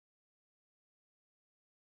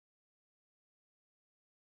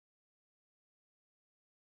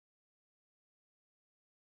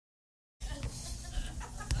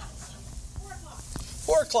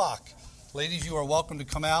4 o'clock. Ladies, you are welcome to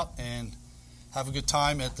come out and have a good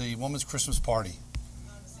time at the Women's Christmas Party.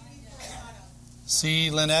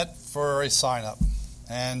 See Lynette for a sign-up.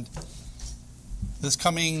 And this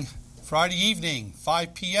coming Friday evening,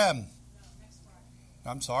 5 p.m.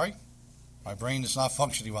 I'm sorry. My brain is not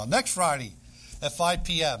functioning well. Next Friday at 5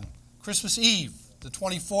 p.m., Christmas Eve, the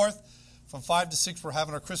 24th, from 5 to 6, we're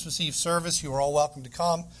having our Christmas Eve service. You are all welcome to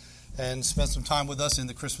come and spend some time with us in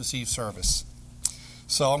the Christmas Eve service.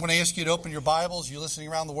 So I'm going to ask you to open your Bibles. You're listening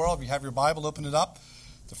around the world. If you have your Bible, open it up.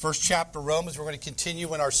 The first chapter of Romans, we're going to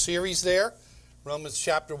continue in our series there. Romans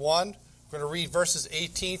chapter 1. We're going to read verses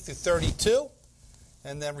 18 through 32.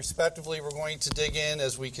 And then respectively, we're going to dig in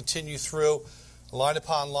as we continue through line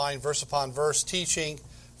upon line, verse upon verse, teaching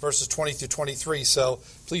verses 20 through 23. So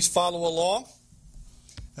please follow along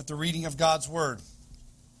at the reading of God's Word.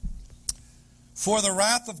 For the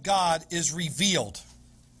wrath of God is revealed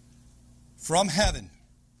from heaven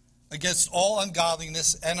against all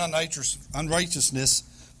ungodliness and unrighteousness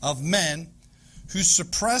of men who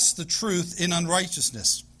suppress the truth in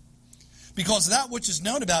unrighteousness. Because that which is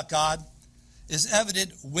known about God is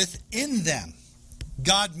evident within them.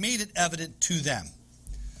 God made it evident to them.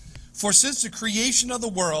 For since the creation of the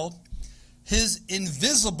world, his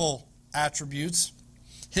invisible attributes,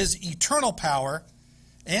 his eternal power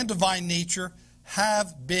and divine nature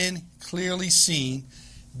have been clearly seen,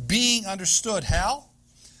 being understood. How?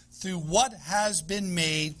 Through what has been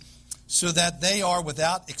made, so that they are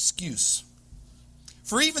without excuse.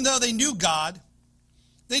 For even though they knew God,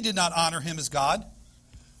 they did not honor him as God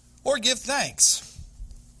or give thanks.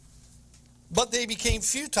 But they became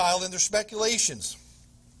futile in their speculations.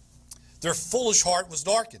 Their foolish heart was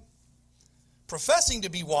darkened. Professing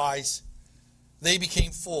to be wise, they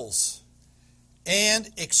became fools and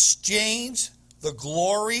exchanged the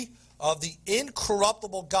glory of the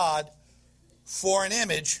incorruptible God for an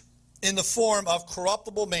image in the form of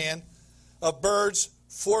corruptible man, of birds,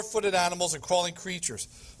 four-footed animals, and crawling creatures.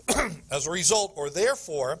 As a result, or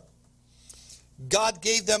therefore, God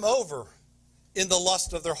gave them over in the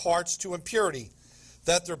lust of their hearts to impurity,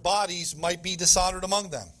 that their bodies might be dishonored among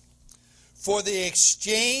them. For they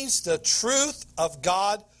exchanged the truth of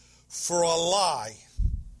God for a lie,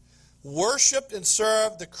 worshipped and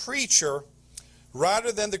served the creature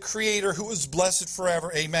rather than the Creator, who is blessed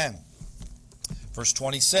forever. Amen. Verse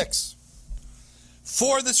 26.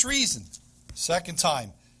 For this reason, second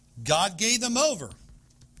time, God gave them over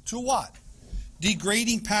to what?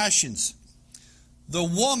 Degrading passions. The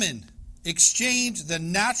woman exchanged the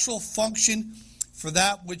natural function for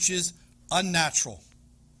that which is unnatural.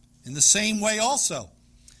 In the same way also,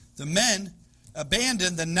 the men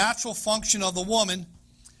abandoned the natural function of the woman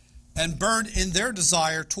and burned in their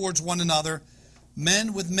desire towards one another,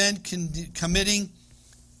 men with men committing,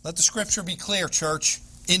 let the scripture be clear, church,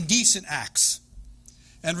 indecent acts,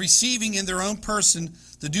 and receiving in their own person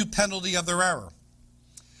the due penalty of their error.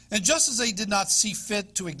 And just as they did not see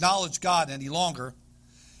fit to acknowledge God any longer,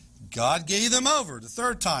 God gave them over the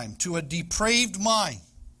third time to a depraved mind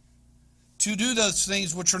to do those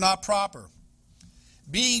things which are not proper,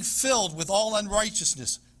 being filled with all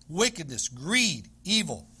unrighteousness, wickedness, greed,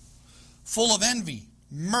 evil, full of envy,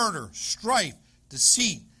 murder, strife,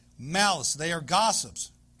 deceit, malice. They are gossips,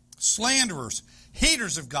 slanderers,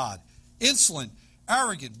 haters of God, insolent,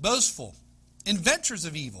 arrogant, boastful, inventors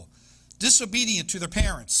of evil, disobedient to their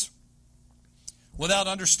parents, without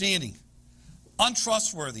understanding,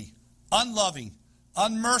 untrustworthy, unloving,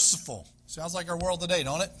 unmerciful. Sounds like our world today,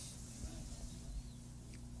 don't it?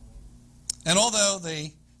 And although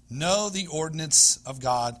they know the ordinance of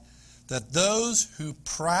God, that those who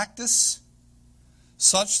practice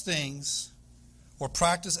such things, or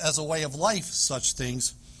practice as a way of life such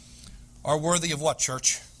things, are worthy of what,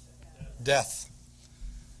 church? Death.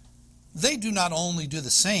 They do not only do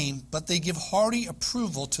the same, but they give hearty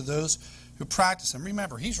approval to those who practice them.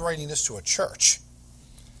 Remember, he's writing this to a church.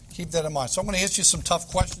 Keep that in mind. So I'm going to ask you some tough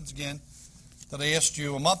questions again that I asked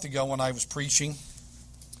you a month ago when I was preaching.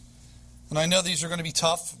 And I know these are going to be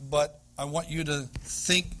tough, but I want you to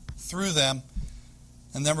think through them,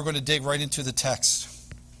 and then we're going to dig right into the text.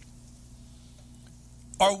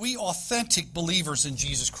 Are we authentic believers in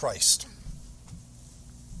Jesus Christ?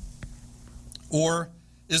 Or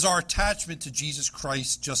is our attachment to Jesus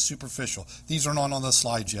Christ just superficial? These are not on the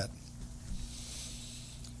slides yet.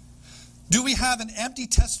 Do we have an empty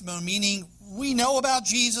testimony, meaning we know about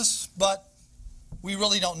Jesus, but we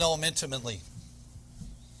really don't know him intimately?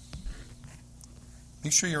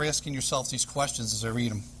 Make sure you're asking yourself these questions as I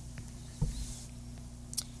read them.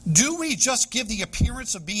 Do we just give the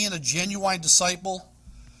appearance of being a genuine disciple,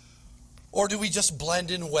 or do we just blend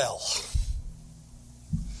in well?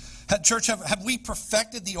 Church, have we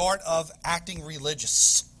perfected the art of acting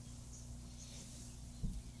religious?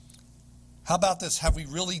 How about this? Have we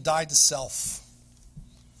really died to self?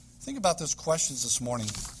 Think about those questions this morning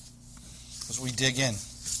as we dig in.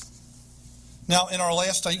 Now, in our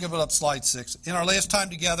last time, you can put up slide 6. In our last time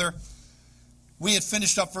together, we had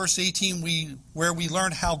finished up verse 18 where we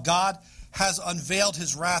learned how God has unveiled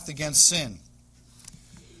his wrath against sin.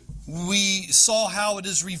 We saw how it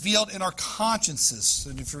is revealed in our consciences.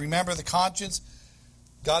 And if you remember the conscience,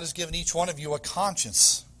 God has given each one of you a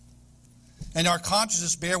conscience. And our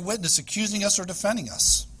consciences bear witness, accusing us or defending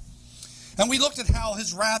us. And we looked at how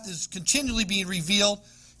his wrath is continually being revealed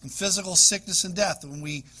in physical sickness and death. And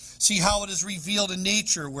we see how it is revealed in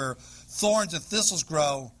nature, where thorns and thistles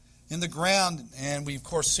grow in the ground. And we, of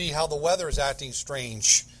course, see how the weather is acting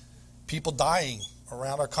strange. People dying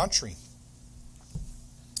around our country.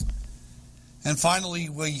 And finally,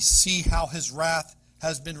 we see how his wrath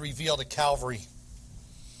has been revealed at Calvary.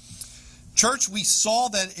 Church, we saw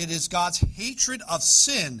that it is God's hatred of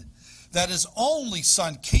sin that his only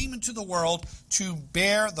Son came into the world to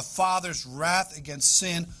bear the Father's wrath against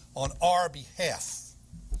sin on our behalf.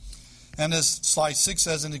 And as slide 6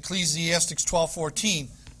 says in Ecclesiastes 12:14,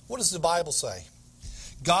 what does the Bible say?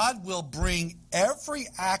 God will bring every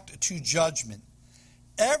act to judgment,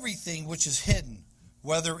 everything which is hidden,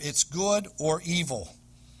 whether it's good or evil.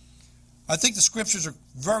 I think the scriptures are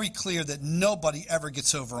very clear that nobody ever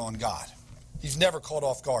gets over on God. He's never caught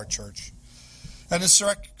off guard, church. And in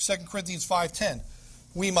 2 Corinthians 5:10,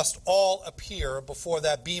 we must all appear before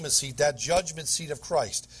that bema seat, that judgment seat of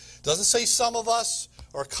Christ. It doesn't say some of us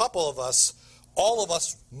or a couple of us. All of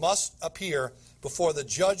us must appear before the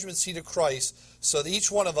judgment seat of Christ, so that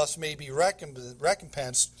each one of us may be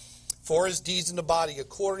recompensed for his deeds in the body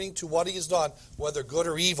according to what he has done, whether good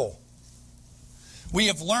or evil. We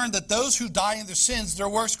have learned that those who die in their sins, their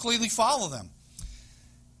works clearly follow them.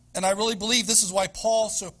 And I really believe this is why Paul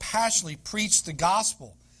so passionately preached the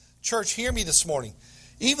gospel. Church, hear me this morning.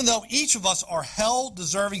 Even though each of us are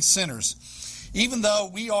hell-deserving sinners, even though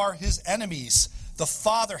we are his enemies, the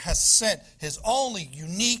Father has sent his only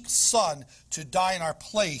unique Son to die in our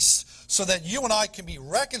place so that you and I can be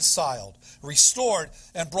reconciled, restored,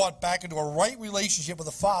 and brought back into a right relationship with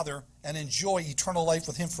the Father and enjoy eternal life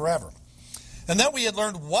with him forever. And then we had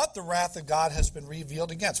learned what the wrath of God has been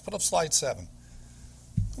revealed against. Put up slide 7.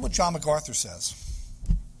 What John MacArthur says.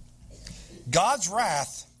 God's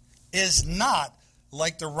wrath is not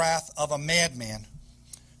like the wrath of a madman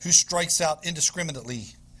who strikes out indiscriminately,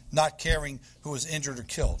 not caring who is injured or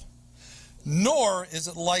killed. Nor is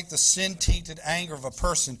it like the sin-tainted anger of a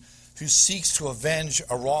person who seeks to avenge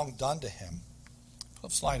a wrong done to him. Put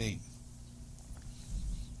up slide 8.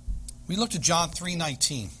 We looked at John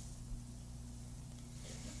 3:19.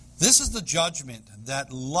 This is the judgment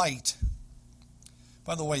that light.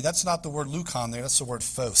 By the way, that's not the word lukon there, that's the word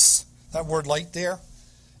phos. That word light there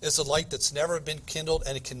is a light that's never been kindled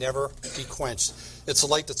and it can never be quenched. It's a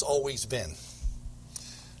light that's always been.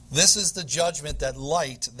 This is the judgment that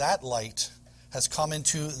light has come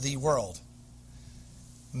into the world.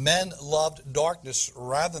 Men loved darkness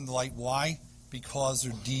rather than the light. Why? Because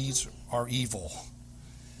their deeds are evil.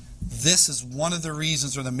 This is one of the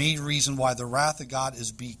reasons, or the main reason, why the wrath of God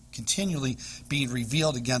is continually being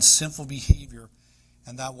revealed against sinful behavior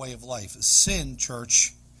and that way of life. Sin,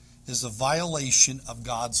 church, is a violation of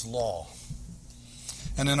God's law.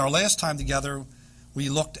 And in our last time together, we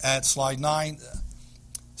looked at slide 9,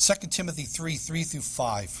 2 Timothy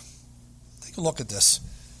 3:3-5. Take a look at this.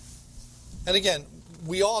 And again,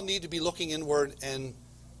 we all need to be looking inward and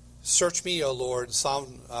search me, O Lord.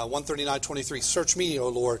 Psalm 139:23. Search me, O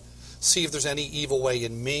Lord. See if there's any evil way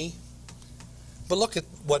in me. But look at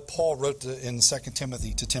what Paul wrote in 2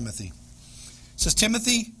 Timothy to Timothy. It says,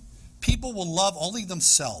 Timothy, people will love only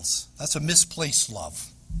themselves. That's a misplaced love.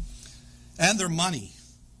 And their money.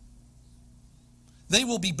 They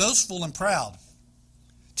will be boastful and proud.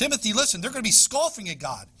 Timothy, listen, they're going to be scoffing at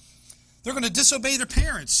God. They're going to disobey their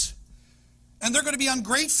parents. And they're going to be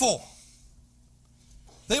ungrateful.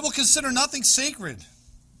 They will consider nothing sacred.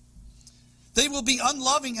 They will be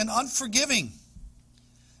unloving and unforgiving.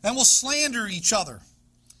 And will slander each other.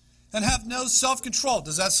 And have no self-control.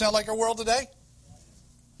 Does that sound like our world today?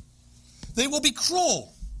 They will be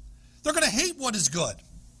cruel. They're going to hate what is good.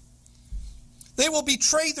 They will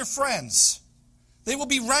betray their friends. They will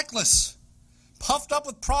be reckless, puffed up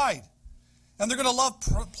with pride. And they're going to love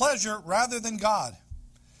pleasure rather than God.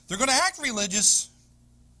 They're going to act religious,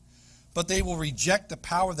 but they will reject the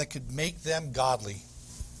power that could make them godly.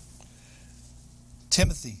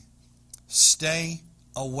 Timothy, stay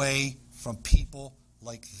away from people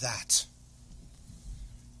like that.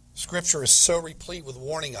 Scripture is so replete with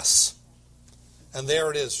warning us. And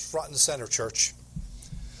there it is, front and center, church.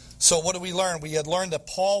 So what did we learn? We had learned that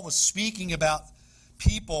Paul was speaking about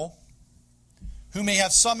people who may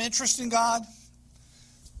have some interest in God.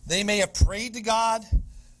 They may have prayed to God.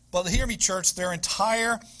 But hear me, church, their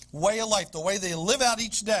entire way of life, the way they live out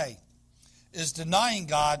each day, is denying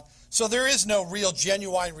God. So there is no real,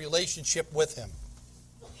 genuine relationship with Him.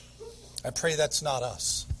 I pray that's not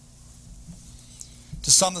us. To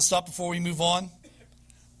sum this up before we move on,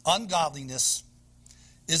 ungodliness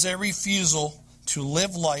is a refusal to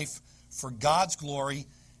live life for God's glory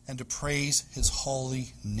and to praise His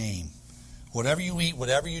holy name. Whatever you eat,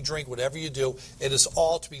 whatever you drink, whatever you do, it is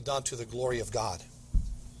all to be done to the glory of God.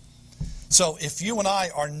 So if you and I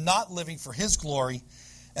are not living for His glory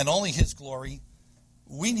and only His glory,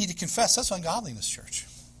 we need to confess that's ungodliness, church.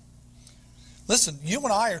 Listen, you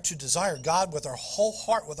and I are to desire God with our whole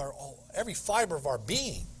heart, with our every fiber of our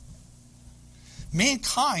being.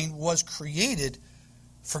 Mankind was created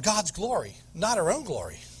for God's glory, not our own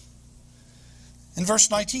glory. In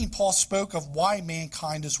verse 19, Paul spoke of why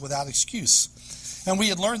mankind is without excuse. And we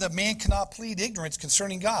had learned that man cannot plead ignorance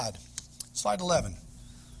concerning God. Slide 11.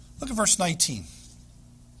 Look at verse 19.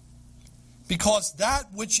 Because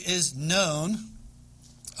that which is known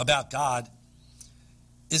about God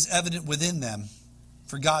is evident within them,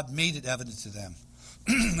 for God made it evident to them.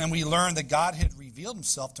 And we learned that God had revealed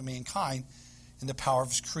Himself to mankind in the power of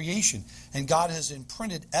His creation. And God has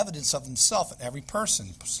imprinted evidence of Himself in every person.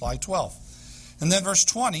 Slide 12. And then verse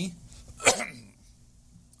 20.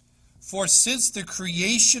 For since the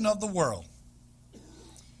creation of the world,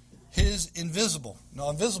 His invisible. Now,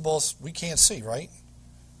 invisibles we can't see, right?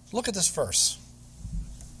 Look at this verse.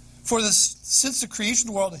 Since the creation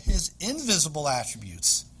of the world, His invisible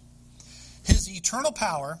attributes, His eternal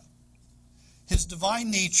power, His divine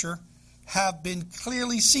nature have been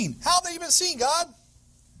clearly seen. How have they been seen, God?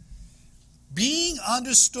 Being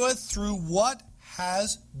understood through what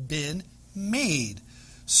has been made.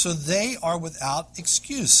 So they are without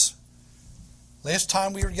excuse. Last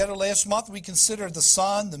time we were together last month, we considered the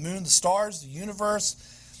sun, the moon, the stars, the universe,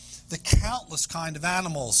 the countless kind of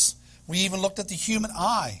animals. We even looked at the human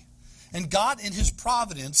eye. And God, in His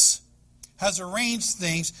providence, has arranged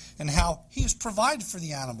things and how He has provided for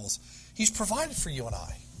the animals. He's provided for you and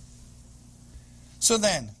I. So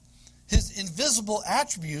then, His invisible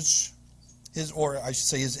attributes,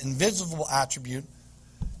 His invisible attribute,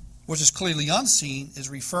 which is clearly unseen, is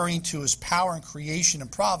referring to His power in creation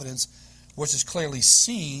and providence, which is clearly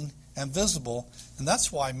seen and visible. And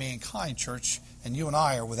that's why mankind, church, and you and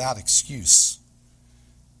I are without excuse.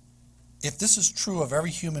 If this is true of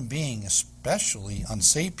every human being, especially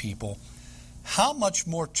unsaved people, how much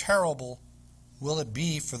more terrible will it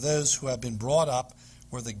be for those who have been brought up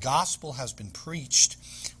where the gospel has been preached,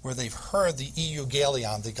 where they've heard the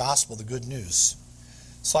euangelion, the gospel, the good news.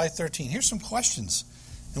 Slide 13. Here's some questions.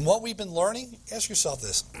 And what we've been learning, ask yourself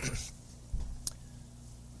this.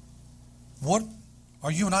 What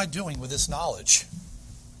are you and I doing with this knowledge?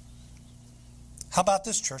 How about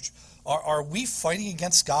this, church? Are we fighting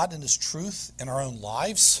against God and His truth in our own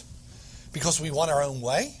lives because we want our own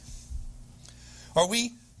way? Are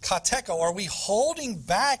we holding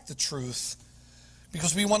back the truth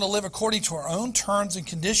because we want to live according to our own terms and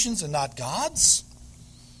conditions and not God's?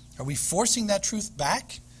 Are we forcing that truth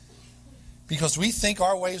back because we think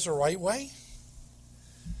our way is the right way?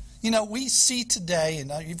 You know, we see today,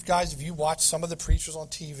 and you guys, if you watch some of the preachers on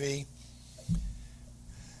TV,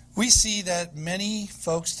 we see that many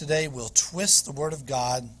folks today will twist the Word of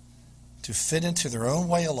God to fit into their own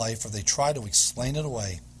way of life, or they try to explain it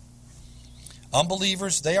away.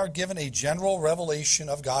 Unbelievers, they are given a general revelation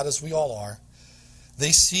of God, as we all are.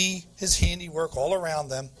 They see His handiwork all around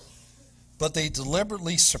them, but they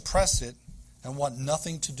deliberately suppress it and want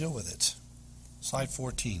nothing to do with it. Slide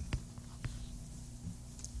 14.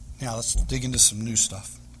 Now let's dig into some new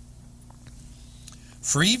stuff.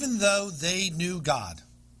 For even though they knew God,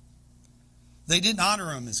 they didn't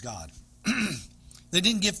honor Him as God. They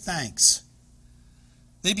didn't give thanks.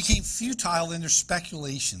 They became futile in their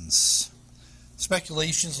speculations.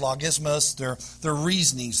 Speculations, logismos, their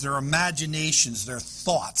reasonings, their imaginations, their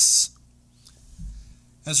thoughts.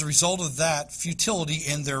 As a result of that futility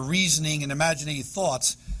in their reasoning and imaginative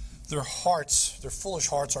thoughts, their hearts, their foolish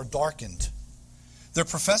hearts, are darkened. They're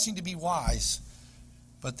professing to be wise,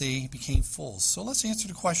 but they became fools. So let's answer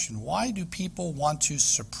the question, why do people want to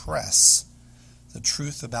suppress the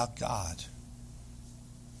truth about God?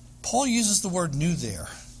 Paul uses the word "knew" there.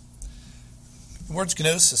 The word's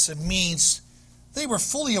gnosis. It means they were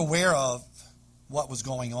fully aware of what was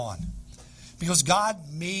going on, because God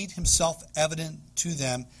made Himself evident to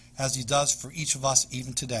them as he does for each of us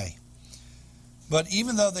even today. But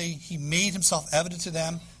even though he made himself evident to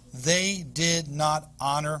them, they did not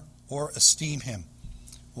honor or esteem him.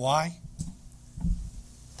 Why?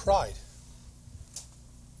 Pride.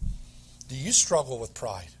 Do you struggle with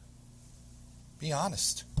pride? Be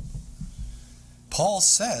honest. Paul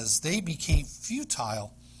says they became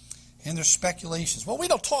futile in their speculations. Well, we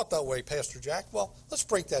don't talk that way, Pastor Jack. Well, let's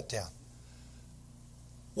break that down.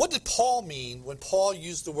 What did Paul mean when Paul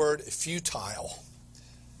used the word futile?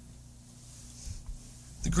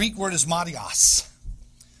 The Greek word is matios.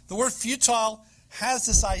 The word futile has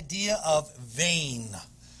this idea of vain,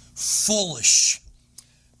 foolish,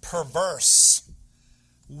 perverse,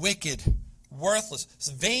 wicked, worthless.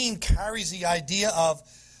 Vain carries the idea of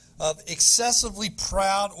excessively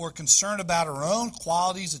proud or concerned about our own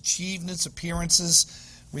qualities, achievements,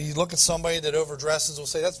 appearances. We look at somebody that overdresses, we'll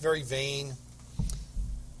say that's very vain.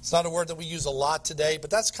 It's not a word that we use a lot today, but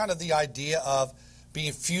that's kind of the idea of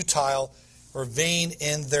being futile or vain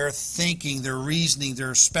in their thinking, their reasoning,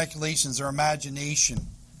 their speculations, their imagination.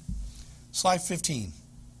 Slide 15.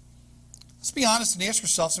 Let's be honest and ask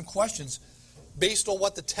yourself some questions based on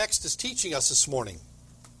what the text is teaching us this morning.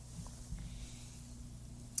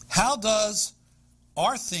 How does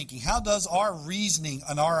our thinking, how does our reasoning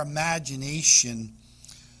and our imagination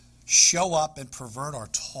show up and pervert our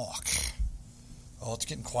talk? Oh, it's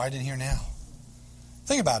getting quiet in here now.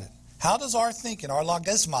 Think about it. How does our thinking, our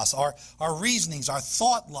logismos, our reasonings, our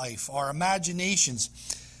thought life, our imaginations,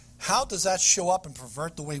 how does that show up and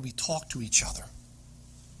pervert the way we talk to each other?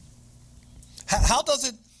 How does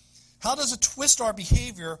it twist our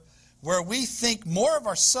behavior where we think more of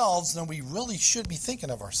ourselves than we really should be thinking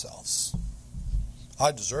of ourselves?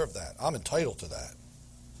 I deserve that. I'm entitled to that.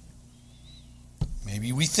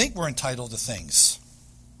 Maybe we think we're entitled to things.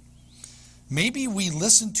 Maybe we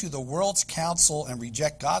listen to the world's counsel and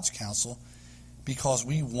reject God's counsel because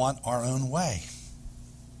we want our own way.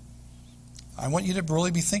 I want you to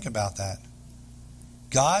really be thinking about that.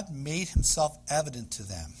 God made himself evident to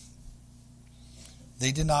them.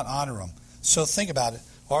 They did not honor him. So think about it.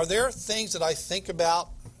 Are there things that I think about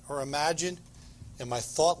or imagine in my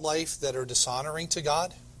thought life that are dishonoring to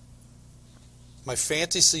God? My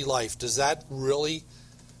fantasy life, does that really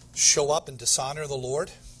show up and dishonor the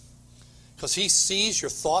Lord? Because he sees your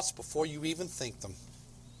thoughts before you even think them.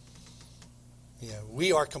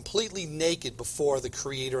 We are completely naked before the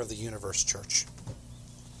creator of the universe, church.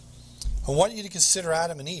 I want you to consider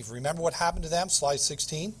Adam and Eve. Remember what happened to them? Slide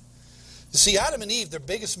 16. You see, Adam and Eve, their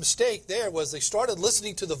biggest mistake there was they started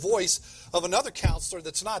listening to the voice of another counselor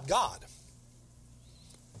that's not God.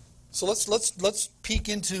 So let's peek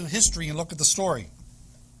into history and look at the story.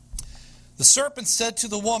 The serpent said to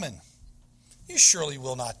the woman, "You surely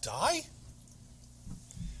will not die."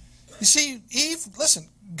 You see, Eve, listen,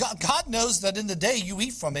 God knows that in the day you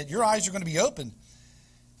eat from it, your eyes are going to be open.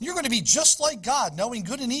 You're going to be just like God, knowing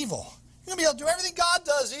good and evil. You're going to be able to do everything God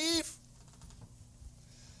does, Eve.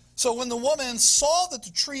 So when the woman saw that the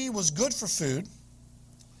tree was good for food,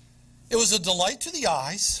 it was a delight to the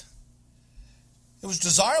eyes, it was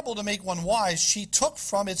desirable to make one wise, she took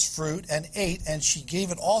from its fruit and ate, and she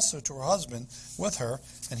gave it also to her husband with her,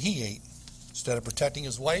 and he ate. Instead of protecting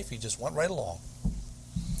his wife, he just went right along.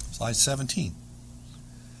 Slide 17.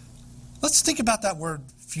 Let's think about that word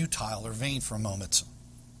futile or vain for a moment.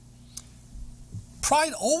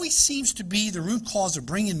 Pride always seems to be the root cause of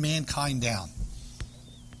bringing mankind down.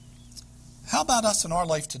 How about us in our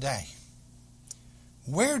life today?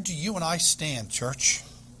 Where do you and I stand, church?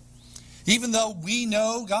 Even though we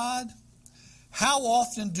know God, how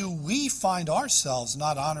often do we find ourselves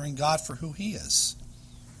not honoring God for who he is?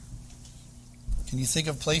 Can you think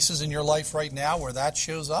of places in your life right now where that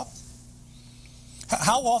shows up?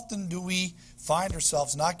 How often do we find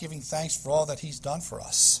ourselves not giving thanks for all that he's done for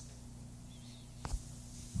us?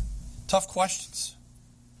 Tough questions.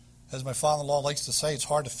 As my father-in-law likes to say, it's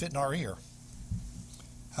hard to fit in our ear.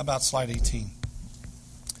 How about slide 18?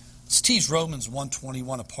 Let's tease Romans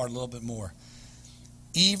 1:21 apart a little bit more.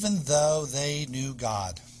 Even though they knew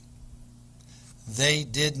God, they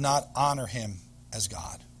did not honor him as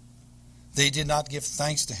God. They did not give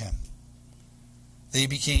thanks to him. They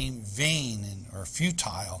became vain or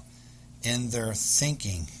futile in their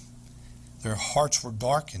thinking. Their hearts were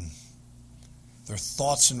darkened. Their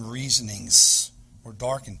thoughts and reasonings were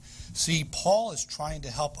darkened. See, Paul is trying to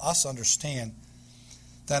help us understand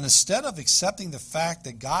that instead of accepting the fact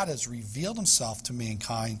that God has revealed himself to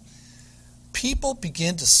mankind, people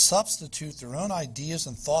begin to substitute their own ideas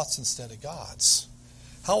and thoughts instead of God's.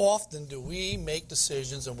 How often do we make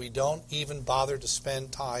decisions and we don't even bother to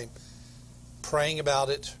spend time praying about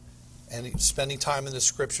it and spending time in the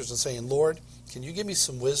scriptures and saying, Lord, can you give me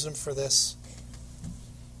some wisdom for this?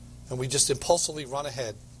 And we just impulsively run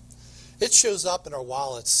ahead. It shows up in our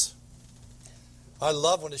wallets. I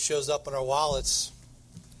love when it shows up in our wallets.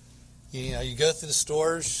 You know, you go through the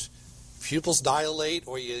stores, pupils dilate,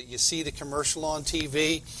 or you see the commercial on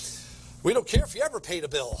TV. We don't care if you ever paid a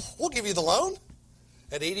bill. We'll give you the loan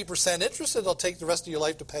at 80% interest, and it'll take the rest of your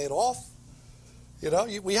life to pay it off. You know,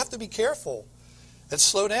 we have to be careful and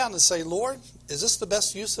slow down and say, Lord, is this the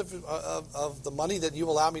best use of the money that you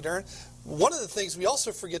allow me to earn? One of the things we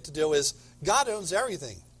also forget to do is God owns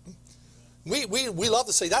everything. We love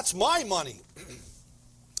to say, that's my money.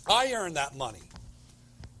 I earned that money.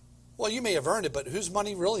 Well, you may have earned it, but whose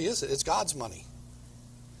money really is it? It's God's money.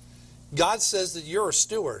 God says that you're a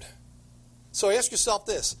steward. So ask yourself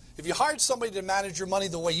this. If you hired somebody to manage your money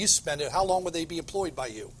the way you spend it, how long would they be employed by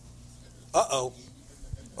you? Uh-oh.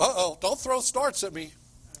 Uh-oh. Don't throw starts at me.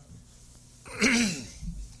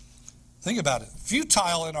 Think about it.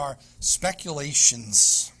 Futile in our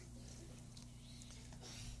speculations.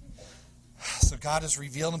 So God has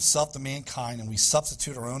revealed himself to mankind, and we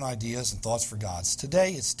substitute our own ideas and thoughts for God's.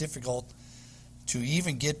 Today, it's difficult to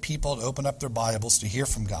even get people to open up their Bibles to hear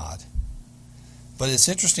from God. But it's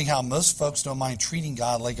interesting how most folks don't mind treating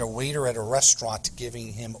God like a waiter at a restaurant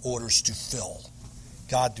giving him orders to fill.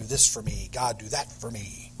 God, do this for me. God, do that for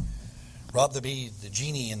me. Rub the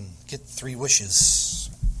genie and get 3 wishes.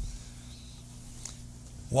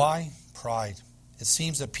 Why? Pride. It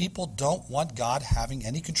seems that people don't want God having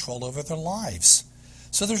any control over their lives.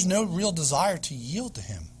 So there's no real desire to yield to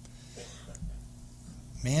him.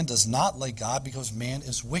 Man does not like God because man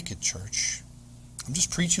is wicked, church. I'm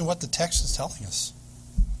just preaching what the text is telling us.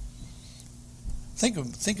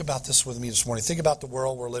 Think about this with me this morning. Think about the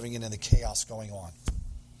world we're living in and the chaos going on.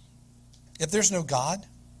 If there's no God,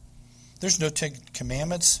 there's no 10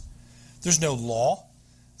 commandments, there's no law,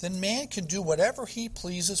 then man can do whatever he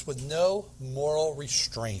pleases with no moral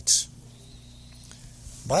restraint.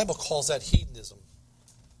 The Bible calls that hedonism.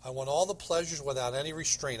 I want all the pleasures without any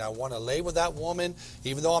restraint. I want to lay with that woman,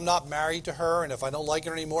 even though I'm not married to her, and if I don't like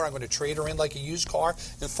her anymore, I'm going to trade her in like a used car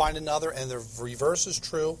and find another, and the reverse is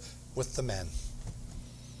true with the men.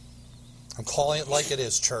 I'm calling it like it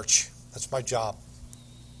is, church. That's my job.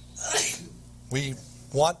 We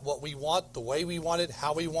want what we want, the way we want it,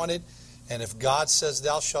 how we want it, and if God says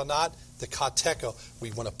thou shalt not, the kateko,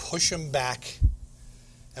 we want to push him back.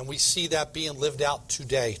 And we see that being lived out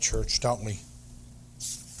today, church, don't we?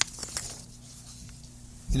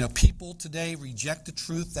 You know, people today reject the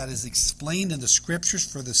truth that is explained in the scriptures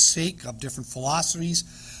for the sake of different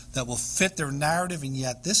philosophies that will fit their narrative, and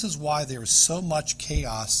yet this is why there is so much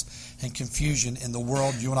chaos and confusion in the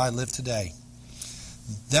world you and I live today.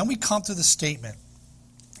 Then we come to the statement.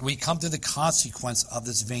 We come to the consequence of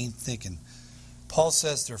this vain thinking. Paul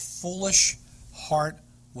says their foolish heart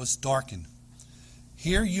was darkened.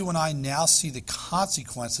 Here you and I now see the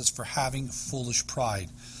consequences for having foolish pride.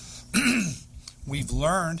 We've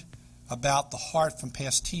learned about the heart from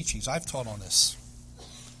past teachings. I've taught on this.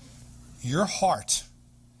 Your heart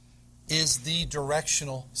is the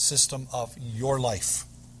directional system of your life.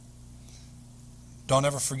 Don't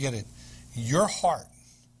ever forget it. Your heart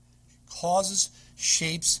causes,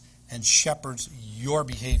 shapes, and shepherds your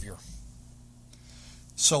behavior.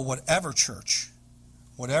 So whatever, church,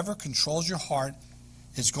 whatever controls your heart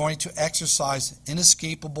is going to exercise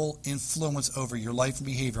inescapable influence over your life and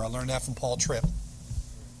behavior. I learned that from Paul Tripp.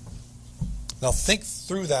 Now think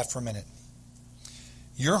through that for a minute.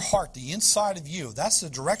 Your heart, the inside of you, that's the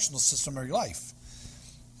directional system of your life.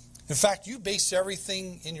 In fact, you base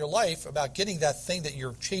everything in your life about getting that thing that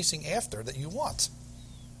you're chasing after that you want.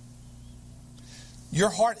 Your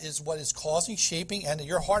heart is what is causing, shaping, and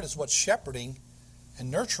your heart is what's shepherding and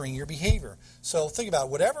nurturing your behavior. So think about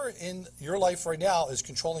it. Whatever in your life right now is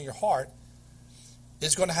controlling your heart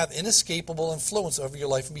is going to have inescapable influence over your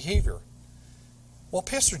life and behavior. Well,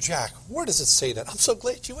 Pastor Jack, where does it say that? I'm so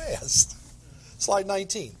glad you asked. Slide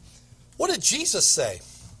 19. What did Jesus say?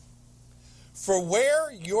 For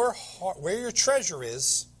where your treasure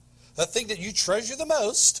is, the thing that you treasure the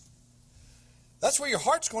most, that's where your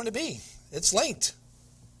heart's going to be. It's linked.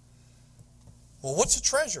 Well, what's a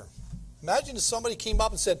treasure? Imagine if somebody came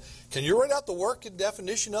up and said, can you write out the working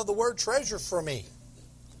definition of the word treasure for me?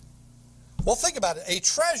 Well, think about it. A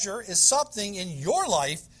treasure is something in your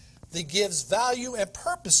life that gives value and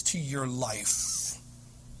purpose to your life.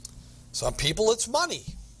 Some people, it's money.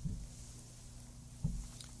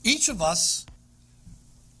 Each of us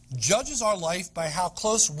judges our life by how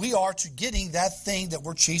close we are to getting that thing that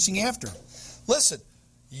we're chasing after. Listen,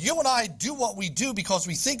 you and I do what we do because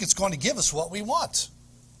we think it's going to give us what we want.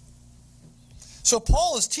 So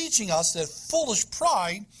Paul is teaching us that foolish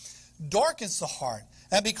pride darkens the heart.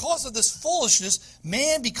 And because of this foolishness,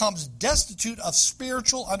 man becomes destitute of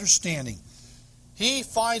spiritual understanding. He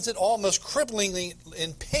finds it almost cripplingly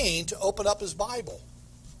in pain to open up his Bible.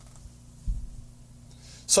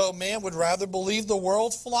 So man would rather believe the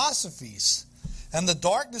world's philosophies. And the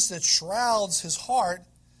darkness that shrouds his heart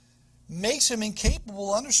makes him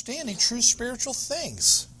incapable of understanding true spiritual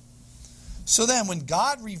things. So then when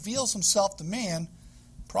God reveals himself to man,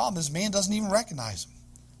 the problem is man doesn't even recognize him.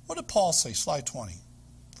 What did Paul say? Slide 20.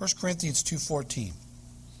 1 Corinthians 2:14.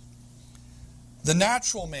 The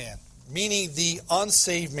natural man, meaning the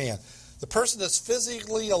unsaved man, the person that's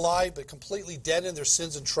physically alive but completely dead in their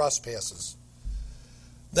sins and trespasses.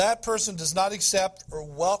 That person does not accept or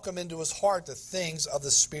welcome into his heart the things of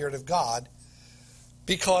the Spirit of God,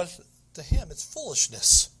 because to him it's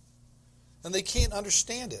foolishness. And they can't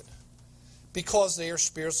understand it because they are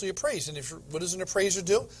spiritually appraised. And what does an appraiser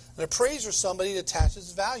do? An appraiser is somebody that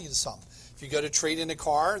attaches value to something. If you go to trade in a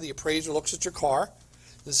car, the appraiser looks at your car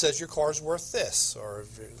and says your car is worth this. Or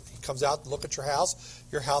if he comes out and look at your house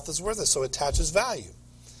is worth this. So it attaches value.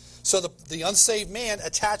 So the unsaved man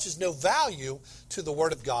attaches no value to the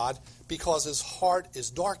Word of God because his heart is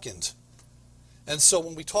darkened. And so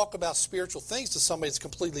when we talk about spiritual things to somebody that's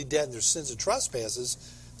completely dead in their sins and trespasses,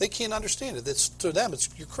 they can't understand it. To them,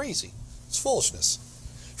 you're crazy. It's foolishness.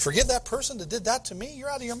 Forgive that person that did that to me, you're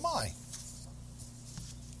out of your mind.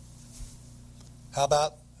 How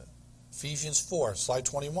about Ephesians 4, slide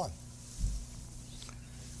 21?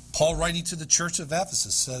 Paul, writing to the church of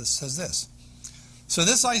Ephesus, says this. So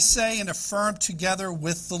this I say and affirm together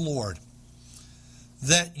with the Lord,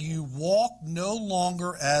 that you walk no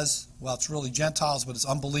longer as, well, it's really Gentiles, but it's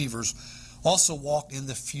unbelievers, also walk in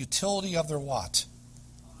the futility of their what?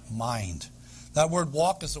 Mind. That word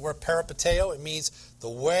walk is the word peripateo. It means the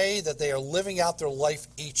way that they are living out their life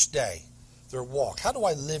each day. Their walk. How do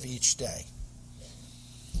I live each day?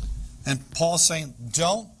 And Paul's saying,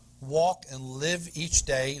 don't walk and live each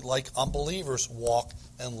day like unbelievers walk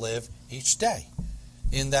and live each day,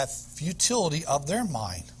 in that futility of their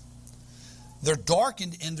mind. They're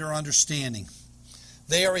darkened in their understanding.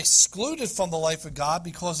 They are excluded from the life of God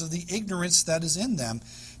because of the ignorance that is in them,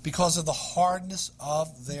 because of the hardness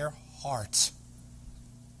of their hearts.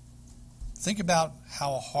 Think about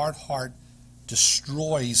how a hard heart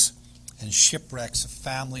destroys and shipwrecks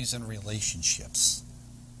families and relationships.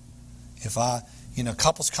 If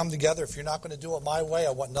couples come together, if you're not going to do it my way,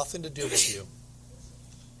 I want nothing to do with you.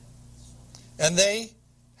 And they,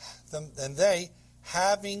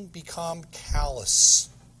 having become callous,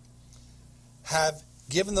 have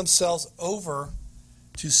given themselves over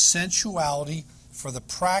to sensuality for the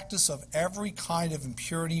practice of every kind of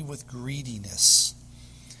impurity with greediness.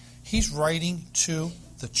 He's writing to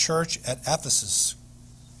the church at Ephesus.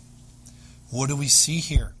 What do we see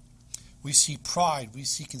here? We see pride, we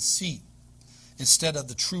see conceit, instead of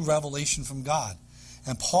the true revelation from God.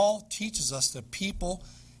 And Paul teaches us that people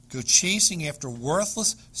go chasing after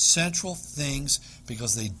worthless, sensual things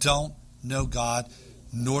because they don't know God,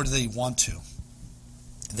 nor do they want to.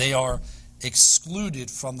 They are excluded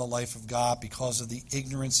from the life of God because of the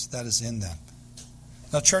ignorance that is in them.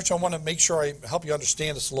 Now, church, I want to make sure I help you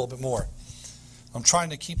understand this a little bit more. I'm trying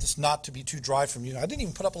to keep this not to be too dry from you. I didn't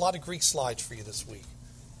even put up a lot of Greek slides for you this week.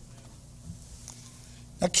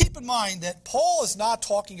 Now, keep in mind that Paul is not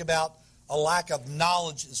talking about a lack of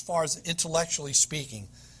knowledge as far as intellectually speaking.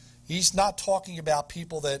 He's not talking about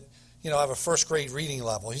people that, have a first grade reading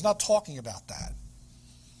level. He's not talking about that.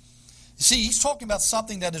 You see, he's talking about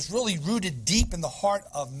something that is really rooted deep in the heart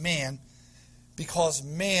of man, because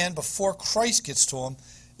man, before Christ gets to him,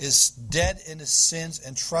 is dead in his sins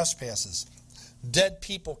and trespasses. Dead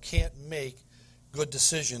people can't make good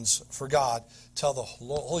decisions for God till the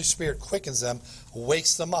Holy Spirit quickens them,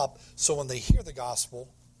 wakes them up, so when they hear the gospel,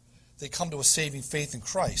 they come to a saving faith in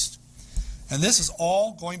Christ. And this is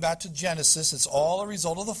all going back to Genesis. It's all a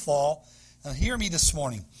result of the fall. Now hear me this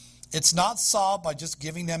morning. It's not solved by just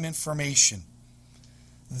giving them information.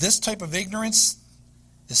 This type of ignorance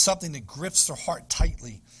is something that grips their heart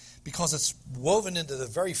tightly because it's woven into the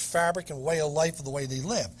very fabric and way of life of the way they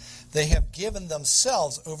live. They have given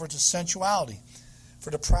themselves over to sensuality for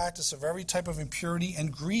the practice of every type of impurity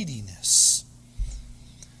and greediness.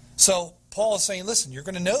 So Paul is saying, listen, you're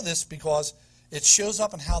going to know this because it shows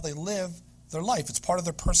up in how they live their life. It's part of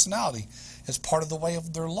their personality. It's part of the way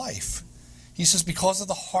of their life. He says, because of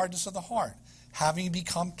the hardness of the heart, having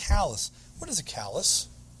become callous. What is a callous?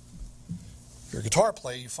 If you're a guitar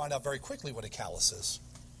player, you find out very quickly what a callus is.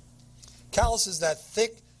 Callus is that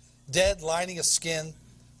thick, dead lining of skin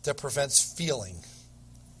that prevents feeling.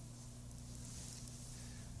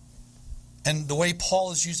 And the way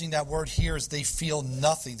Paul is using that word here is they feel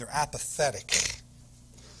nothing. They're apathetic.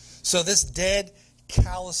 So this dead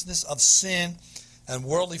callousness of sin and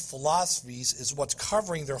worldly philosophies is what's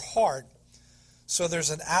covering their heart. So there's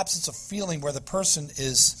an absence of feeling where the person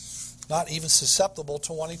is not even susceptible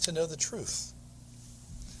to wanting to know the truth.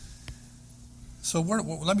 So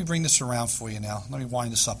let me bring this around for you now. Let me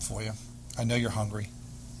wind this up for you. I know you're hungry.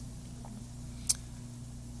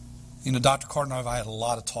 You know, Dr. Carter and I have had a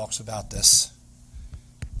lot of talks about this.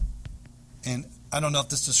 And I don't know if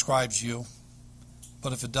this describes you,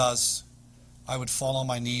 but if it does, I would fall on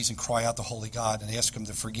my knees and cry out to Holy God and ask Him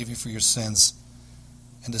to forgive you for your sins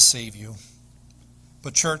and to save you.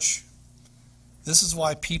 But church, this is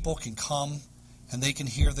why people can come and they can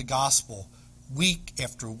hear the gospel week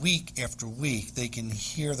after week after week. They can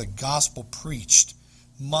hear the gospel preached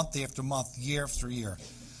month after month, year after year.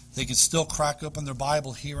 They can still crack open their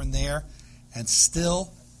Bible here and there and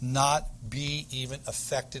still not be even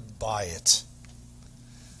affected by it.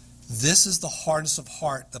 This is the hardness of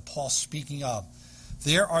heart that Paul's speaking of.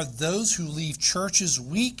 There are those who leave churches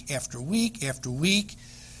week after week after week,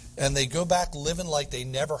 and they go back living like they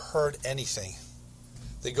never heard anything.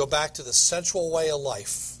 They go back to the sensual way of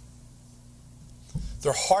life.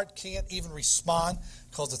 Their heart can't even respond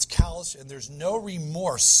because it's callous, and there's no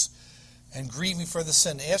remorse and grieving for the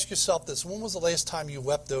sin. Ask yourself this: when was the last time you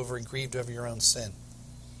wept over and grieved over your own sin?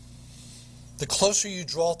 The closer you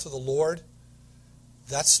draw to the Lord,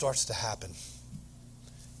 that starts to happen.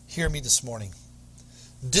 Hear me this morning.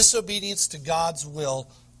 Disobedience to God's will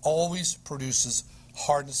always produces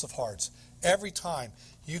hardness of hearts. Every time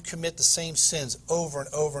you commit the same sins over and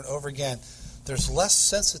over and over again, there's less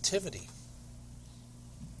sensitivity.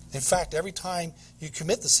 In fact, every time you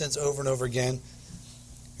commit the sins over and over again,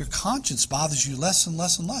 your conscience bothers you less and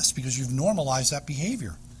less and less because you've normalized that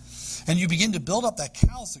behavior. And you begin to build up that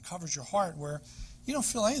callus that covers your heart where you don't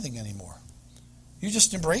feel anything anymore. You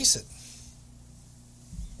just embrace it.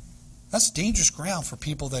 That's dangerous ground for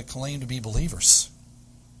people that claim to be believers.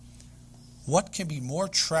 What can be more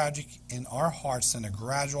tragic in our hearts than a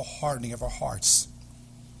gradual hardening of our hearts?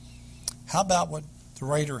 How about what the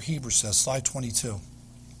writer of Hebrews says, slide 22.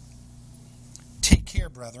 Take care,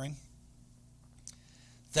 brethren,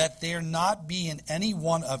 that there not be in any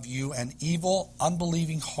one of you an evil,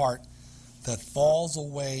 unbelieving heart that falls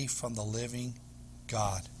away from the living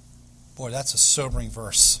God. Boy, that's a sobering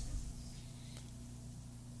verse.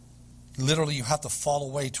 Literally, you have to fall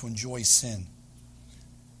away to enjoy sin.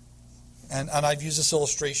 And I've used this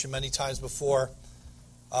illustration many times before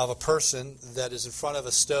of a person that is in front of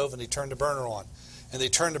a stove and they turn the burner on. And they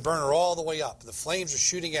turn the burner all the way up. The flames are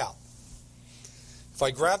shooting out. If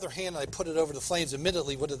I grab their hand and I put it over the flames,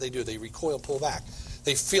 immediately what do? They recoil, pull back.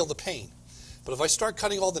 They feel the pain. But if I start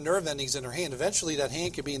cutting all the nerve endings in their hand, eventually that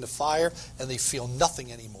hand can be in the fire and they feel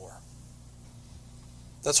nothing anymore.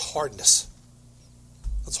 That's hardness.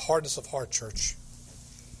 That's hardness of heart, church.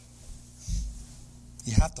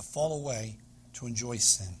 You have to fall away to enjoy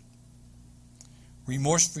sin.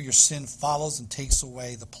 Remorse for your sin follows and takes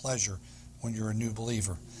away the pleasure when you're a new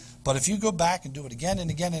believer. But if you go back and do it again and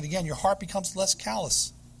again and again, your heart becomes less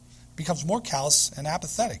callous. It becomes more callous and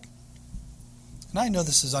apathetic. And I know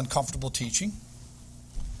this is uncomfortable teaching.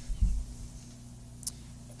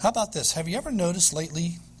 How about this? Have you ever noticed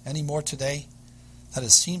lately, any more today, that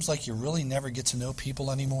it seems like you really never get to know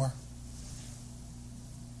people anymore?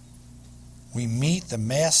 We meet the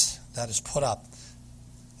mask that is put up.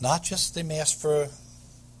 Not just the mask for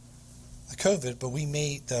the COVID, but we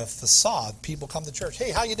meet the facade. People come to church.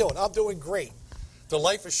 Hey, how you doing? I'm doing great. Their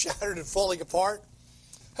life is shattered and falling apart.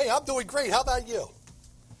 Hey, I'm doing great. How about you?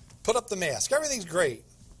 Put up the mask. Everything's great.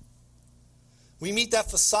 We meet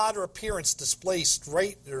that facade or appearance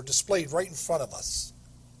displayed right in front of us.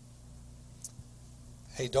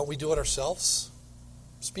 Hey, don't we do it ourselves?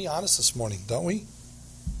 Let's be honest this morning, don't we?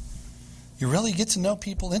 You really get to know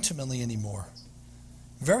people intimately anymore.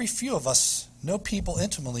 Very few of us know people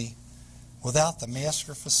intimately without the mask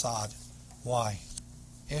or facade. Why?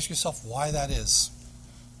 Ask yourself why that is.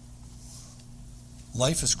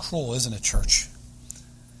 Life is cruel, isn't it, church?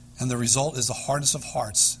 And the result is the hardness of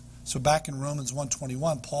hearts. So back in Romans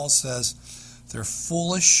 1:21, Paul says, their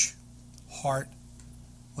foolish heart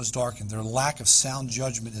was darkened. Their lack of sound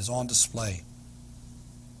judgment is on display.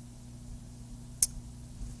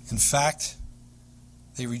 In fact,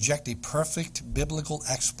 they reject a perfect biblical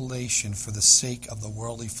explanation for the sake of the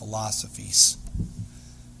worldly philosophies.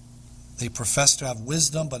 They profess to have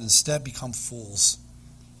wisdom, but instead become fools.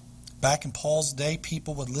 Back in Paul's day,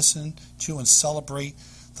 people would listen to and celebrate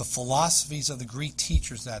the philosophies of the Greek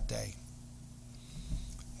teachers that day.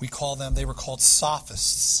 They were called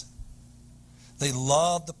sophists. They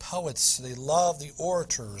loved the poets. They loved the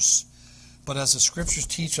orators. But as the scriptures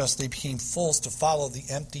teach us, they became fools to follow the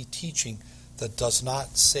empty teaching that does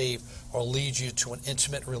not save or lead you to an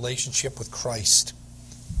intimate relationship with Christ.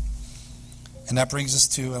 And that brings us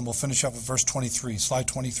to, and we'll finish up at verse 23, slide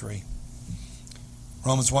 23.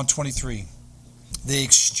 Romans 1:23. They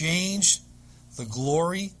exchanged the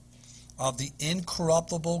glory of the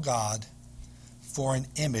incorruptible God for an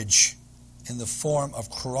image in the form of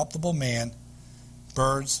corruptible man,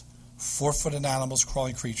 birds, four-footed animals,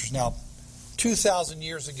 crawling creatures. Now, 2,000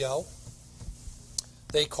 years ago,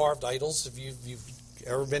 they carved idols. If you've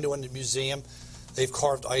ever been to a museum, they've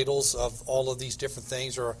carved idols of all of these different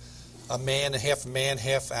things, or a man,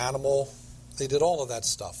 half animal. They did all of that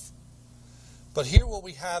stuff. But here what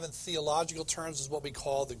we have in theological terms is what we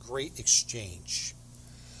call the great exchange.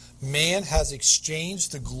 Man has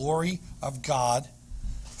exchanged the glory of God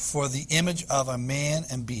for the image of a man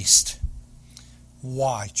and beast.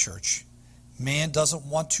 Why, church? Man doesn't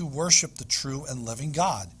want to worship the true and living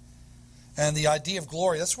God. And the idea of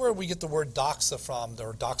glory, that's where we get the word doxa from,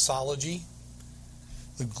 or doxology.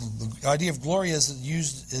 The idea of glory is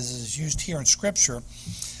used here in Scripture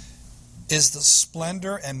is the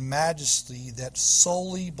splendor and majesty that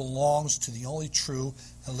solely belongs to the only true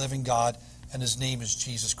and living God, and his name is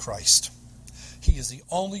Jesus Christ. He is the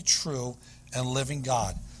only true and living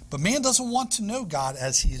God. But man doesn't want to know God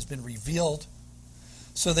as he has been revealed,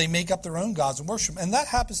 so they make up their own gods and worship. And that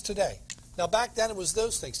happens today. Now back then it was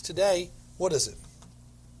those things. Today, what is it?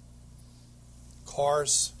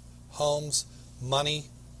 Cars, homes, money,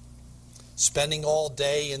 spending all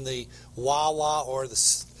day in the Wawa or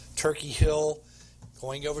the Turkey Hill,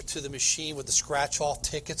 going over to the machine with the scratch-off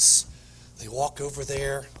tickets. They walk over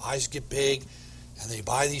there, eyes get big, and they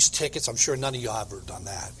buy these tickets. I'm sure none of you have ever done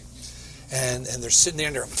that. And they're sitting there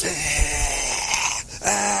and they're...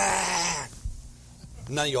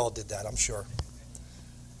 None of you all did that, I'm sure.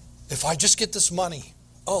 If I just get this money,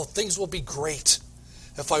 things will be great.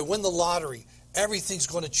 If I win the lottery, everything's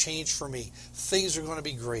going to change for me. Things are going to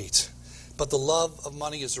be great. But the love of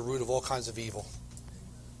money is the root of all kinds of evil.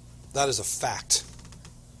 That is a fact.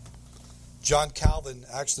 John Calvin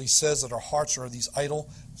actually says that our hearts are these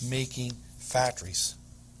idol-making factories.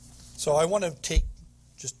 So I want to take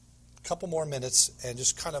just a couple more minutes and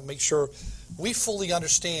just kind of make sure we fully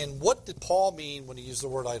understand, what did Paul mean when he used the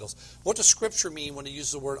word idols? What does Scripture mean when he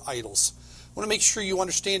uses the word idols? I want to make sure you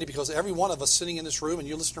understand it, because every one of us sitting in this room and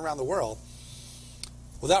you listen around the world,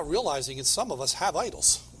 without realizing it, some of us have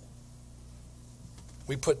idols.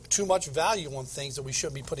 We put too much value on things that we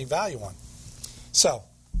shouldn't be putting value on. So,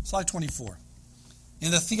 slide 24.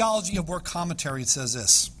 In the Theology of Work commentary, it says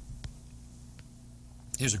this.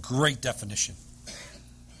 Here's a great definition.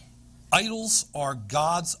 Idols are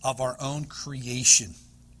gods of our own creation.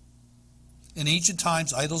 In ancient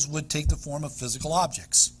times, idols would take the form of physical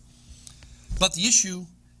objects. But the issue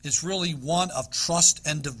is really one of trust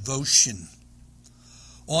and devotion.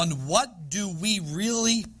 On what do we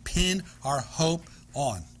really pin our hope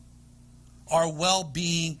on? Our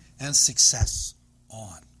well-being and success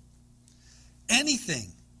on?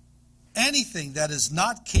 Anything that is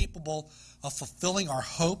not capable of fulfilling our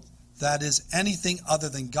hope, that is anything other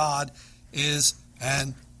than God, is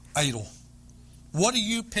an idol. What are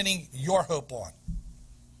you pinning your hope on?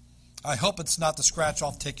 I hope it's not the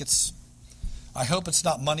scratch-off tickets. I hope it's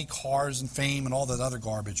not money, cars, and fame, and all that other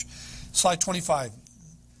garbage. Slide 25.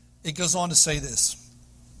 It goes on to say this.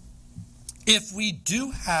 If we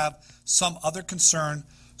do have some other concern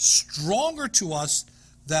stronger to us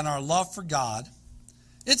than our love for God,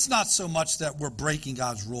 it's not so much that we're breaking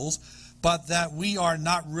God's rules, but that we are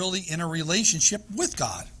not really in a relationship with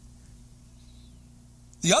God.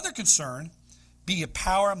 The other concern, be it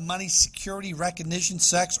power, money, security, recognition,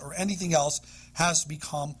 sex, or anything else, has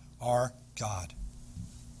become our God.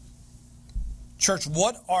 Church,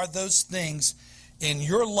 what are those things in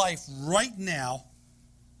your life right now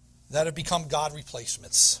that have become God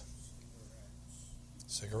replacements?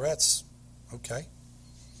 Cigarettes. Okay.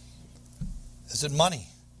 Is it money?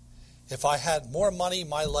 If I had more money,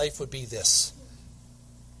 my life would be this.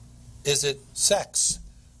 Is it sex,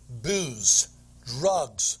 booze,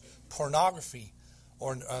 drugs, pornography,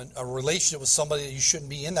 or a relationship with somebody that you shouldn't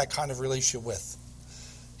be in that kind of relationship with?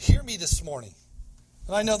 Hear me this morning.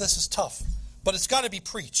 And I know this is tough, but it's got to be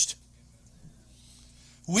preached.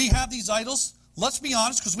 We have these idols, let's be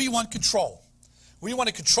honest, because we want control. We want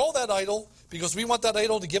to control that idol because we want that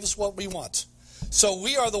idol to give us what we want. So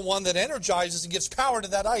we are the one that energizes and gives power to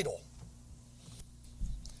that idol.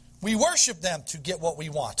 We worship them to get what we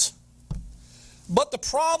want. But the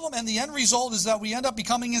problem and the end result is that we end up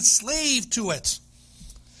becoming enslaved to it.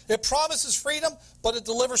 It promises freedom, but it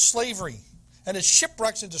delivers slavery. And it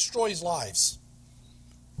shipwrecks and destroys lives.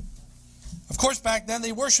 Of course, back then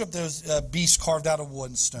they worshipped those beasts carved out of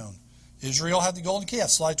wood and stone. Israel had the golden calf,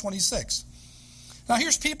 slide 26. Now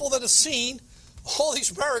here's people that have seen all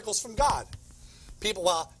these miracles from God. People,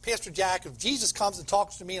 well, Pastor Jack, if Jesus comes and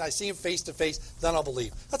talks to me and I see him face to face, then I'll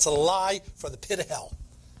believe. That's a lie from the pit of hell.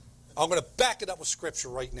 I'm going to back it up with Scripture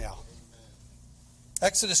right now.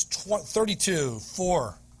 Exodus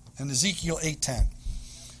 32:4 and Ezekiel 8:10.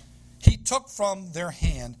 He took from their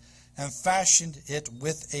hand and fashioned it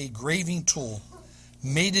with a graving tool,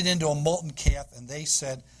 made it into a molten calf, and they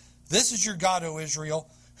said, "This is your God, O Israel,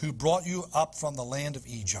 who brought you up from the land of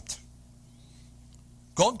Egypt."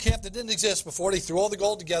 Golden calf that didn't exist before they threw all the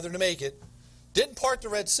gold together to make it. Didn't part the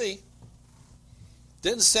Red Sea.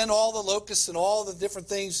 Didn't send all the locusts and all the different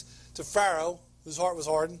things to Pharaoh, whose heart was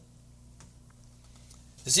hardened.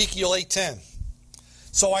 Ezekiel 8:10.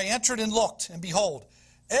 So I entered and looked, and behold,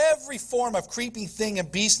 every form of creeping thing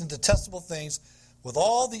and beast and detestable things, with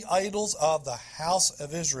all the idols of the house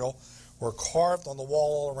of Israel, were carved on the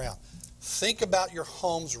wall all around. Think about your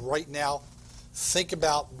homes right now. Think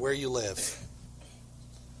about where you live.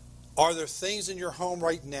 Are there things in your home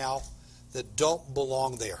right now that don't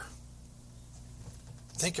belong there?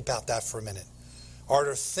 Think about that for a minute. Are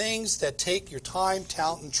there things that take your time,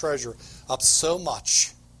 talent, and treasure up so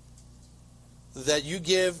much that you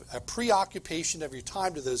give a preoccupation of your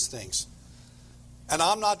time to those things? And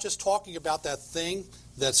I'm not just talking about that thing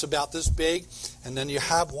that's about this big, and then you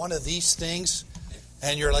have one of these things,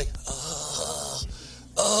 and you're like,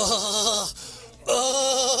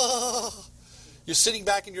 You're sitting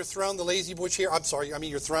back in your throne, the lazy boy chair.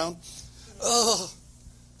 Your throne.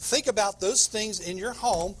 Think about those things in your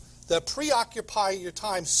home that preoccupy your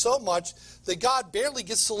time so much that God barely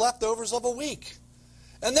gets the leftovers of a week.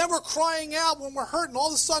 And then we're crying out when we're hurt, and all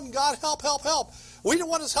of a sudden, God, help, help, help. We didn't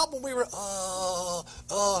want his help when we were,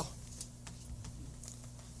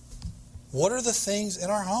 What are the things in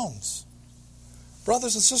our homes?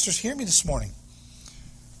 Brothers and sisters, hear me this morning.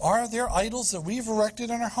 Are there idols that we've erected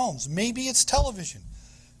in our homes? Maybe it's television,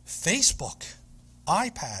 Facebook,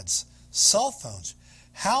 iPads, cell phones.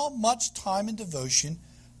 How much time and devotion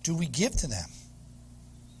do we give to them?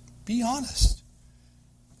 Be honest.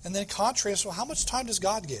 And then contrast, well, how much time does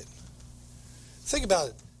God get? Think about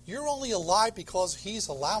it. You're only alive because he's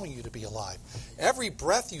allowing you to be alive. Every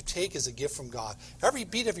breath you take is a gift from God. Every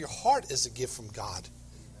beat of your heart is a gift from God.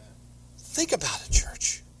 Think about it,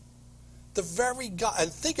 church. The very God,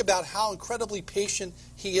 and think about how incredibly patient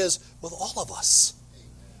he is with all of us.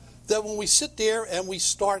 That when we sit there and we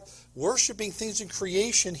start worshiping things in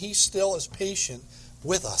creation, he still is patient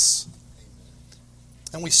with us.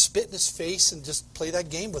 And we spit in his face and just play that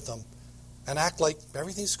game with him and act like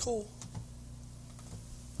everything's cool.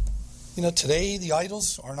 You know, today the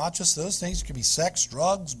idols are not just those things. It could be sex,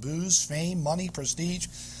 drugs, booze, fame, money, prestige,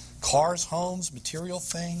 cars, homes, material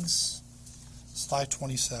things. Slide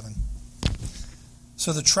 27.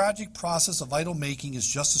 So the tragic process of idol making is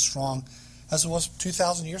just as strong as it was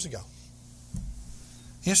 2,000 years ago.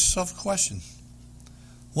 Ask yourself a question.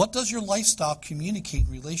 What does your lifestyle communicate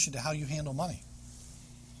in relation to how you handle money?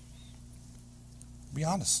 Be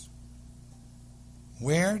honest.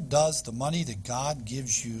 Where does the money that God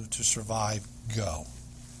gives you to survive go?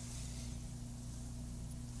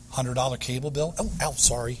 $100 cable bill? Oh, ouch,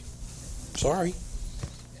 sorry.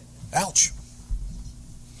 Ouch.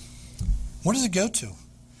 Where does it go to?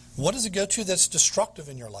 What does it go to that's destructive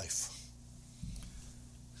in your life?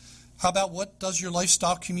 How about what does your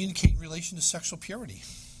lifestyle communicate in relation to sexual purity?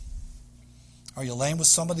 Are you laying with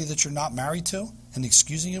somebody that you're not married to and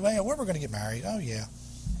excusing you? Hey, we're going to get married. Oh, yeah.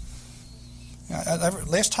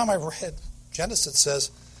 Last time I read Genesis, it says,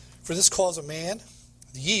 for this cause a man,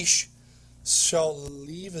 the Yesh, shall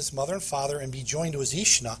leave his mother and father and be joined to his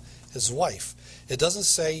Ishna, his wife. It doesn't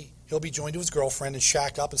say he'll be joined to his girlfriend and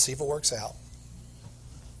shack up and see if it works out.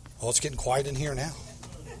 Well, it's getting quiet in here now.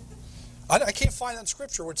 I can't find that in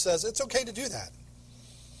Scripture where it says it's okay to do that.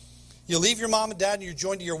 You leave your mom and dad and you're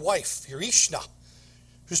joined to your wife, your Ishna,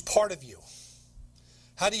 who's part of you.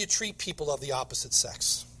 How do you treat people of the opposite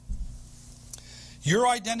sex? Your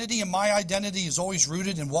identity and my identity is always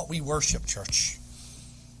rooted in what we worship, church.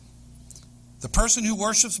 The person who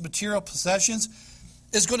worships material possessions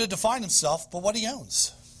is going to define himself by what he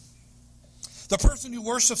owns. The person who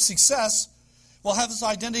worships success will have his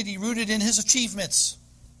identity rooted in his achievements.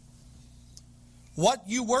 What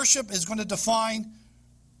you worship is going to define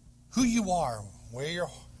who you are. Where your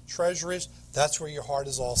treasure is, that's where your heart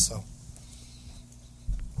is also.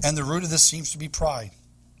 And the root of this seems to be pride.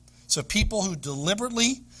 So people who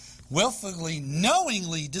deliberately willfully,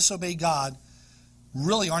 knowingly disobey God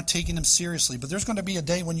really aren't taking him seriously. But there's going to be a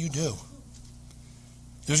day when you do.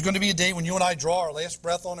 There's going to be a day when you and I draw our last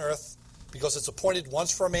breath on earth, because it's appointed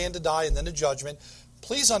once for a man to die and then the judgment.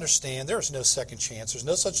 Please understand, there is no second chance. There's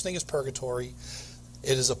no such thing as purgatory.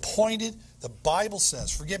 It is appointed, the Bible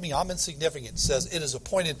says, forgive me, I'm insignificant, it says it is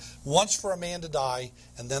appointed once for a man to die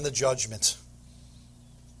and then the judgment.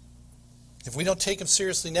 If we don't take him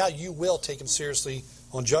seriously now, you will take him seriously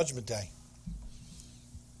on Judgment Day.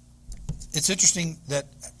 It's interesting that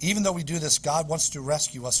even though we do this, God wants to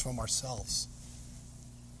rescue us from ourselves.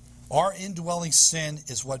 Our indwelling sin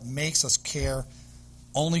is what makes us care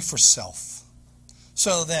only for self.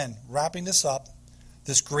 So then, wrapping this up,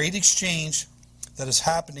 this great exchange that is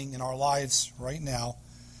happening in our lives right now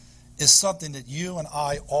is something that you and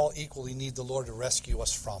I all equally need the Lord to rescue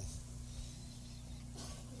us from.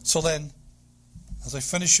 So then, as I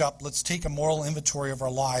finish up, let's take a moral inventory of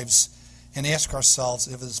our lives and ask ourselves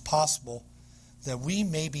if it is possible that we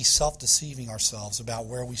may be self-deceiving ourselves about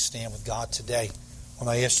where we stand with God today. When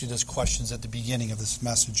I asked you those questions at the beginning of this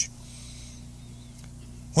message.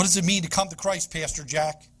 What does it mean to come to Christ, Pastor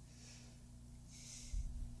Jack?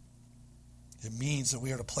 It means that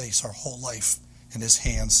we are to place our whole life in his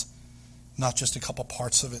hands, not just a couple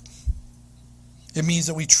parts of it. It means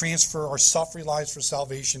that we transfer our self-reliance for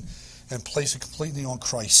salvation and place it completely on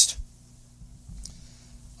Christ.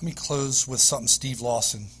 Let me close with something Steve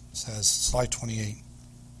Lawson says, slide 28.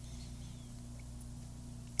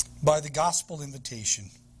 By the gospel invitation,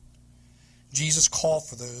 Jesus called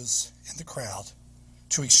for those in the crowd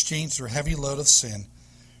to exchange their heavy load of sin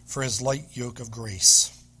for his light yoke of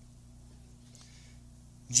grace.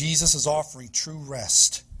 Jesus is offering true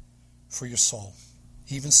rest for your soul.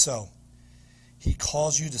 Even so, he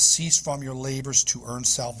calls you to cease from your labors to earn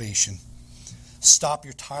salvation. Stop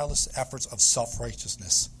your tireless efforts of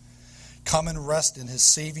self-righteousness. Come and rest in his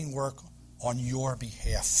saving work on your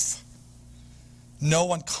behalf. No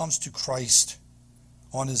one comes to Christ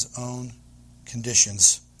on his own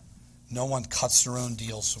conditions. No one cuts their own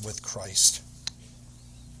deals with Christ.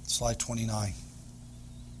 Slide 29.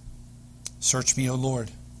 Search me, O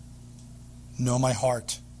Lord. Know my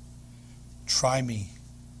heart. Try me.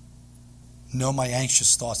 Know my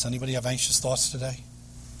anxious thoughts. Anybody have anxious thoughts today?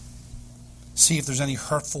 See if there's any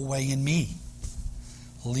hurtful way in me.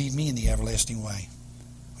 Lead me in the everlasting way.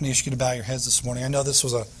 I'm going to ask you to bow your heads this morning. I know this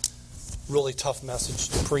was a really tough message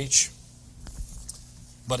to preach,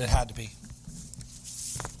 but it had to be.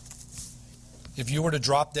 If you were to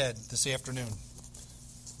drop dead this afternoon,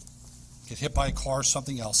 get hit by a car or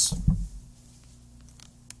something else,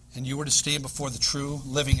 and you were to stand before the true,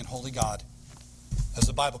 living, and holy God, as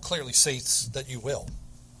the Bible clearly states that you will,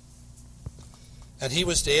 and he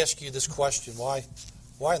was to ask you this question, why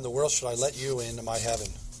in the world should I let you into my heaven?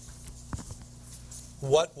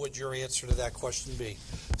 What would your answer to that question be?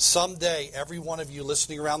 Someday, every one of you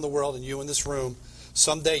listening around the world and you in this room,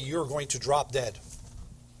 someday you're going to drop dead.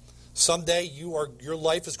 Someday your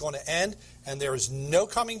life is going to end and there is no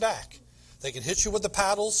coming back. They can hit you with the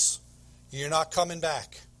paddles. You're not coming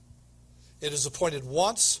back. It is appointed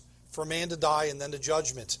once for man to die and then the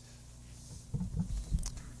judgment.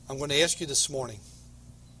 I'm going to ask you this morning,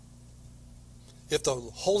 if the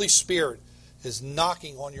Holy Spirit is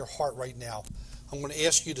knocking on your heart right now, I'm going to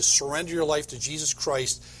ask you to surrender your life to Jesus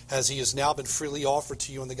Christ as he has now been freely offered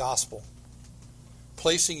to you in the gospel.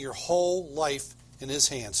 Placing your whole life in his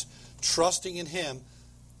hands. Trusting in him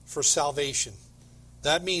for salvation.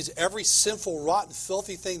 That means every sinful, rotten,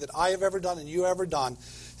 filthy thing that I have ever done and you have ever done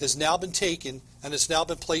has now been taken and has now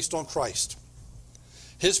been placed on Christ.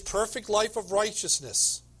 His perfect life of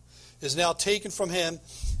righteousness is now taken from him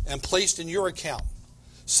and placed in your account,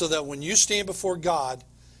 so that when you stand before God,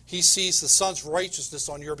 he sees the Son's righteousness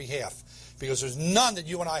on your behalf, because there's none that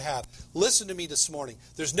you and I have. Listen to me this morning.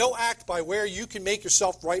 There's no act by where you can make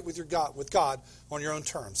yourself right with God on your own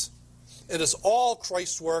terms. It is all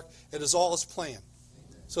Christ's work. It is all his plan.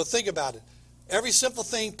 So think about it. Every simple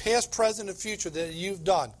thing, past, present, and future that you've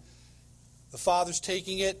done, the Father's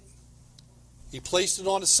taking it. He placed it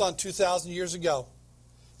on his Son 2,000 years ago.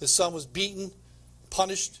 His Son was beaten,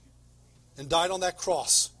 punished, and died on that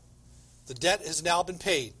cross. The debt has now been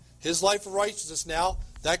paid. His life of righteousness now,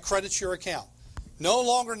 that credits your account. No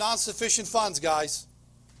longer non-sufficient funds, guys.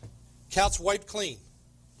 Account's wiped clean.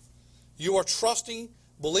 You are trusting,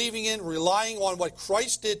 believing in, relying on what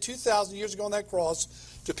Christ did 2,000 years ago on that cross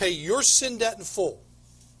to pay your sin debt in full.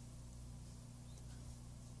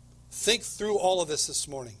 Think through all of this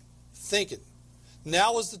morning. Think it.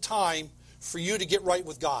 Now is the time for you to get right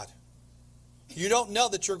with God. You don't know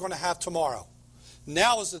that you're going to have tomorrow.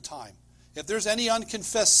 Now is the time. If there's any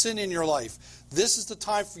unconfessed sin in your life, this is the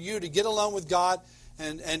time for you to get alone with God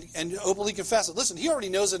and openly confess it. Listen, he already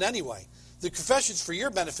knows it anyway. The confession's for your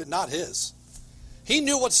benefit, not his. He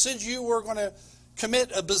knew what sins you were going to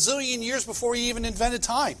commit a bazillion years before he even invented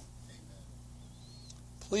time.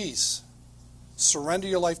 Please, surrender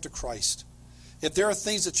your life to Christ. If there are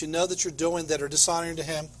things that you know that you're doing that are dishonoring to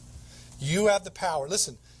him, you have the power.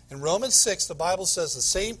 Listen, in Romans 6, the Bible says the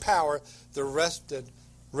same power that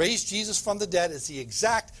raised Jesus from the dead is the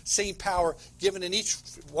exact same power given in each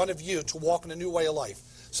one of you to walk in a new way of life.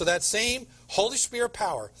 So that same Holy Spirit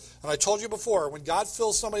power, and I told you before, when God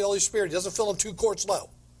fills somebody with the Holy Spirit, he doesn't fill them 2 quarts low.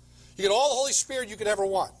 You get all the Holy Spirit you could ever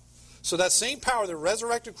want. So that same power that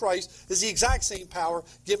resurrected Christ is the exact same power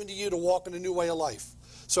given to you to walk in a new way of life.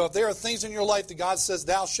 So if there are things in your life that God says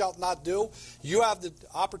thou shalt not do, you have the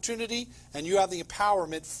opportunity and you have the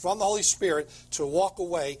empowerment from the Holy Spirit to walk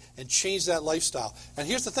away and change that lifestyle. And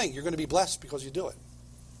here's the thing, you're going to be blessed because you do it.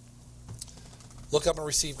 Look up and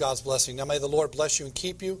receive God's blessing. Now may the Lord bless you and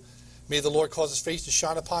keep you. May the Lord cause his face to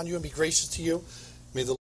shine upon you and be gracious to you.